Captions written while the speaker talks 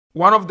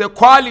One of the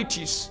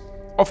qualities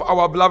of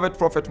our beloved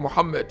Prophet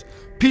Muhammad,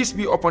 peace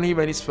be upon him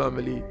and his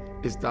family,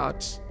 is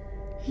that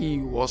he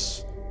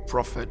was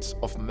prophet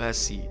of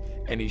mercy,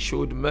 and he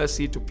showed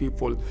mercy to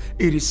people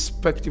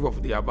irrespective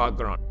of their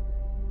background.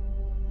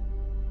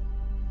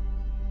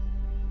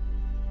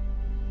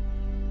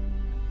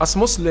 As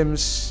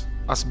Muslims,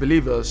 as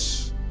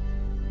believers,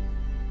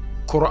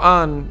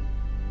 Quran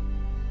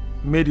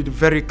made it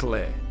very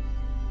clear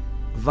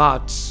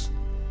that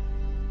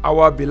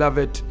our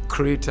beloved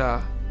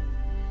Creator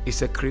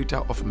is a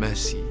creator of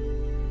mercy.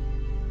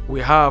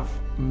 We have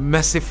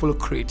merciful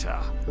Creator.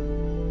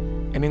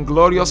 And in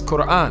glorious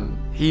Quran,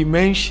 he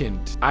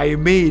mentioned, I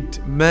made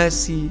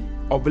mercy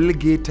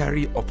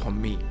obligatory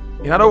upon me.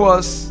 In other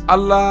words,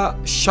 Allah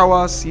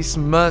showers his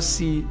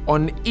mercy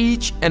on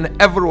each and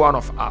every one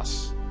of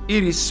us,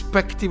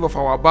 irrespective of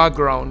our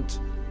background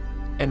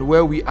and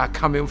where we are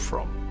coming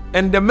from.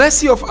 And the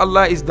mercy of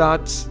Allah is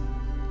that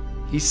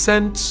he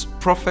sent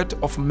prophet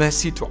of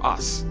mercy to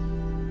us.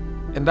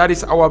 And that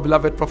is our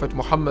beloved Prophet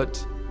Muhammad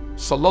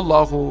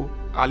sallallahu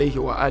alayhi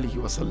wa alihi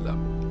wa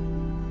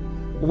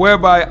sallam.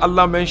 Whereby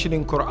Allah mentioned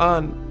in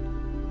Quran,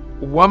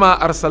 وَمَا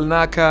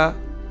أَرْسَلْنَاكَ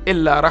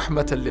إِلَّا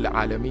رَحْمَةً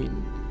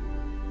لِلْعَالَمِينَ.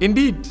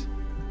 Indeed,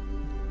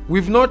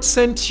 we've not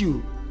sent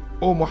you,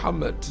 O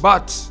Muhammad,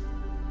 but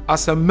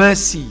as a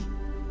mercy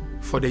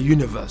for the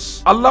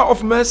universe. Allah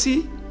of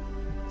mercy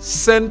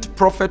sent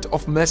prophet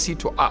of mercy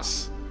to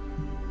us.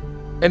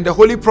 And the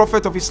holy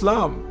prophet of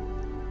Islam,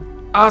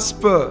 as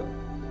per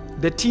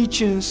the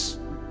teachings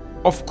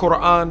of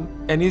Quran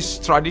and its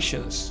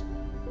traditions,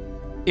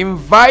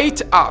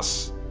 invite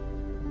us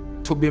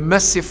to be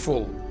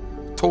merciful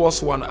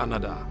towards one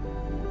another.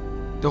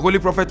 The holy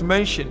prophet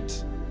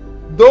mentioned,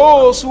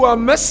 those who are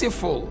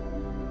merciful,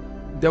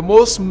 the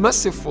most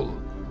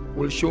merciful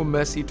will show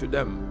mercy to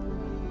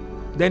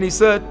them. Then he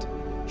said,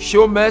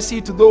 show mercy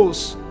to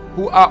those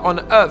who are on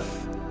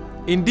earth.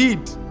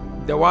 Indeed,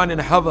 the one in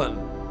heaven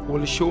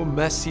will show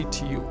mercy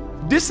to you.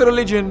 This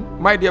religion,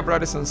 my dear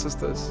brothers and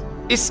sisters,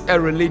 is a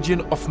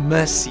religion of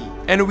mercy.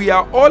 And we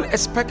are all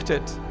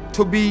expected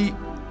to be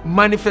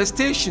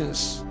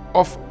manifestations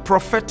of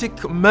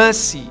prophetic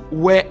mercy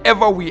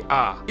wherever we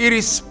are,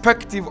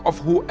 irrespective of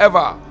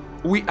whoever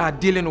we are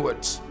dealing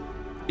with,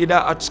 either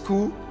at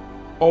school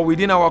or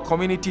within our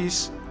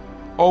communities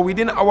or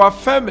within our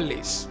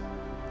families.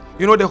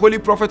 You know, the holy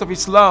prophet of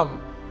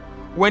Islam,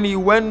 when he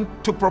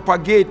went to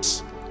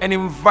propagate and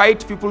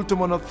invite people to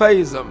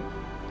monotheism,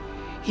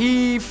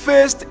 he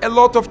faced a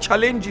lot of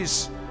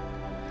challenges.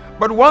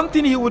 But one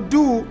thing he would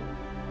do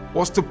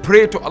was to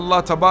pray to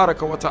Allah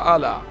Tabaraka wa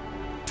Ta'ala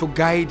to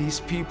guide his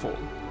people.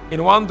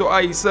 In one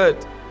dua he said,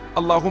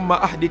 Allahumma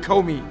ahdi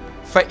qawmi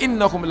fa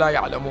innahum la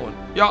ya'lamun.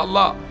 Ya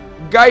Allah,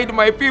 guide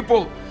my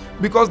people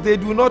because they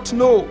do not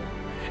know.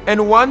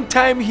 And one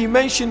time he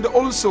mentioned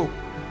also,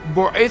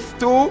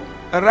 bu'ithtu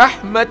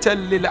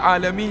rahmatan lil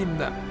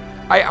alamin.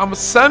 I am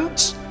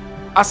sent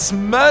as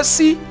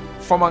mercy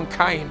for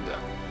mankind.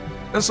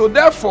 And so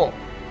therefore,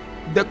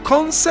 the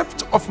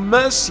concept of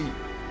mercy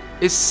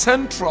is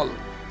central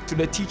to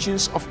the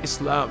teachings of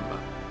Islam.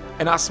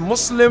 And as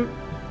Muslim,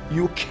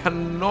 you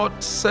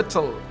cannot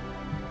settle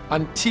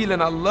until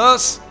and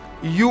unless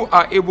you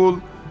are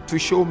able to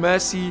show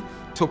mercy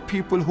to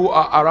people who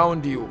are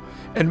around you.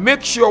 And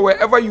make sure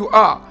wherever you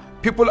are,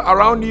 people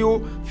around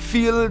you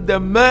feel the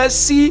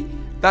mercy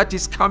that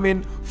is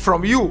coming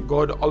from you.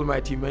 God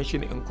Almighty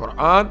mentioned in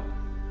Quran,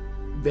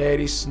 there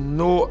is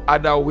no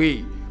other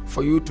way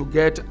for you to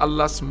get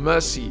Allah's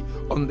mercy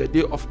on the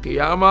day of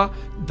Qiyamah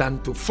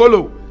than to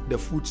follow the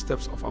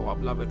footsteps of our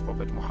beloved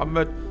Prophet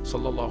Muhammad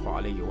sallallahu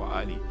alayhi wa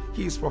alihi.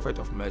 He is prophet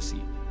of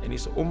mercy, and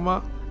his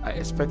ummah are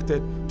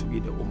expected to be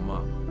the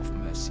ummah of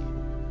mercy.